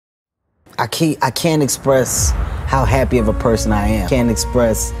I can't express how happy of a person I am. Can't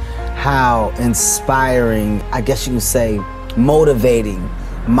express how inspiring, I guess you can say, motivating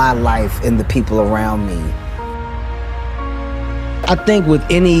my life and the people around me. I think with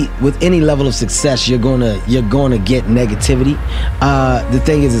any level of success, you're gonna get negativity. The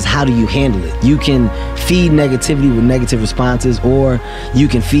thing is how do you handle it? You can feed negativity with negative responses, or you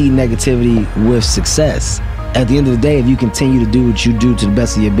can feed negativity with success. At the end of the day, if you continue to do what you do to the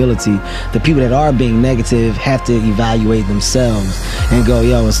best of your ability, the people that are being negative have to evaluate themselves and go,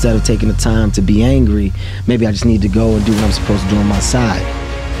 yo, instead of taking the time to be angry, maybe I just need to go and do what I'm supposed to do on my side.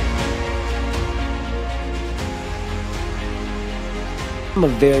 I'm a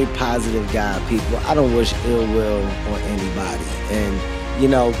very positive guy, people. I don't wish ill will on anybody. And, you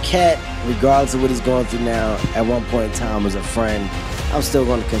know, Cat, regardless of what he's going through now, at one point in time was a friend. I'm still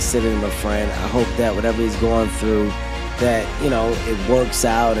going to consider him a friend. I hope that whatever he's going through, that, you know, it works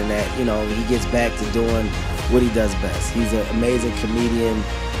out and that, you know, he gets back to doing what he does best. He's an amazing comedian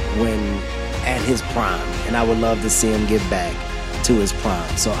when at his prime, and I would love to see him get back to his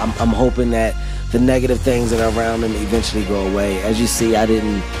prime. So I'm hoping that the negative things that are around him eventually go away. As you see, I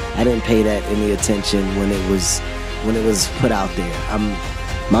didn't pay that any attention when it was put out there.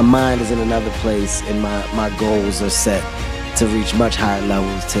 My mind is in another place, and my goals are set to reach much higher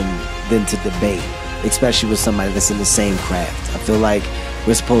levels than to debate, especially with somebody that's in the same craft. I feel like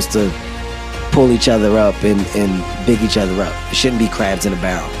we're supposed to pull each other up and big each other up. It shouldn't be crabs in a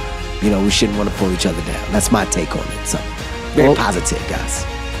barrel. You know, we shouldn't want to pull each other down. That's my take on it. So, very positive, guys.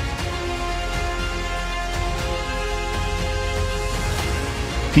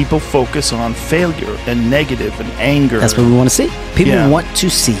 People focus on failure and negative and anger. That's what we want to see. People want to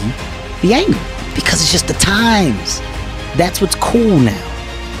see the anger because it's just the times. That's what's cool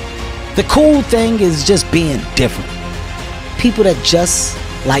now. The cool thing is just being different. People that just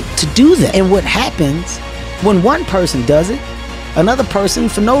like to do that. And what happens when one person does it, another person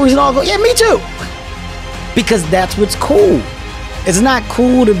for no reason all go, yeah, me too. Because that's what's cool. It's not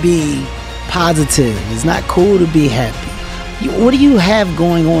cool to be positive. It's not cool to be happy. What do you have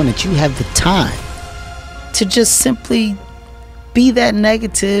going on that you have the time to just simply be that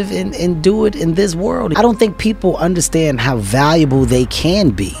negative and do it in this world? I don't think people understand how valuable they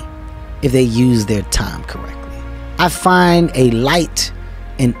can be if they use their time correctly. I find a light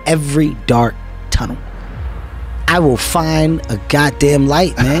in every dark tunnel. I will find a goddamn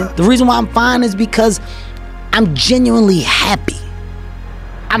light, man. The reason why I'm fine is because I'm genuinely happy.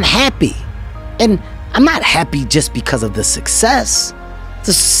 I'm happy. And I'm not happy just because of the success.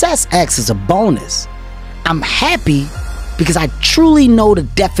 The success acts as a bonus. I'm happy because I truly know the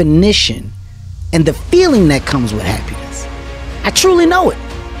definition and the feeling that comes with happiness. I truly know it.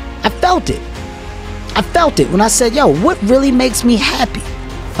 I felt it. I felt it when I said, yo, what really makes me happy?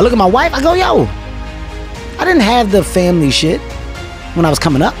 I look at my wife, I go, yo, I didn't have the family shit when I was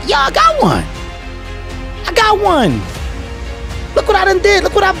coming up. Yo, I got one. I got one. Look what I done did.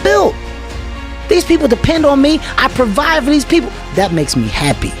 Look what I built. These people depend on me. I provide for these people. That makes me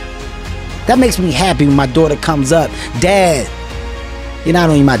happy. That makes me happy when my daughter comes up. Dad, you're not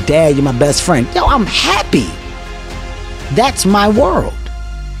only my dad, you're my best friend. Yo, I'm happy. That's my world.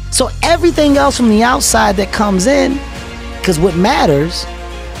 So everything else from the outside that comes in, because what matters,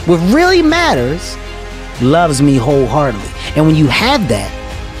 what really matters, loves me wholeheartedly. And when you have that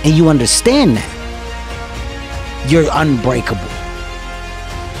and you understand that, you're unbreakable.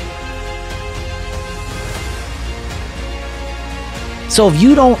 So if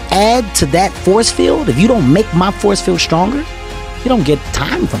you don't add to that force field, if you don't make my force field stronger, you don't get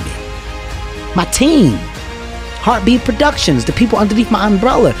time from me. My team, Heartbeat Productions, the people underneath my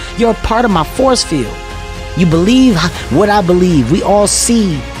umbrella, you're a part of my force field. You believe what I believe. We all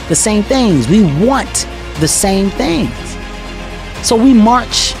see the same things. We want the same things. So we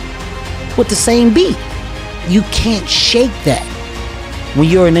march with the same beat. You can't shake that when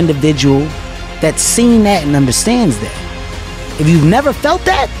you're an individual that's seen that and understands that. If you've never felt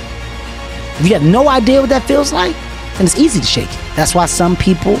that, if you have no idea what that feels like, then it's easy to shake it. That's why some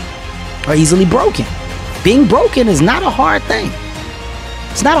people are easily broken. Being broken is not a hard thing.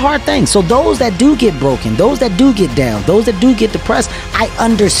 It's not a hard thing. So those that do get broken, those that do get down, those that do get depressed, I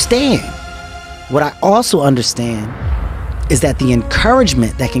understand. What I also understand is that the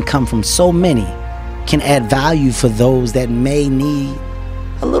encouragement that can come from so many can add value for those that may need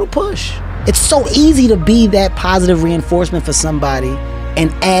a little push. It's so easy to be that positive reinforcement for somebody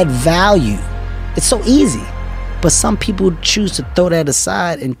and add value. It's so easy. But some people choose to throw that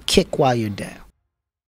aside and kick while you're down.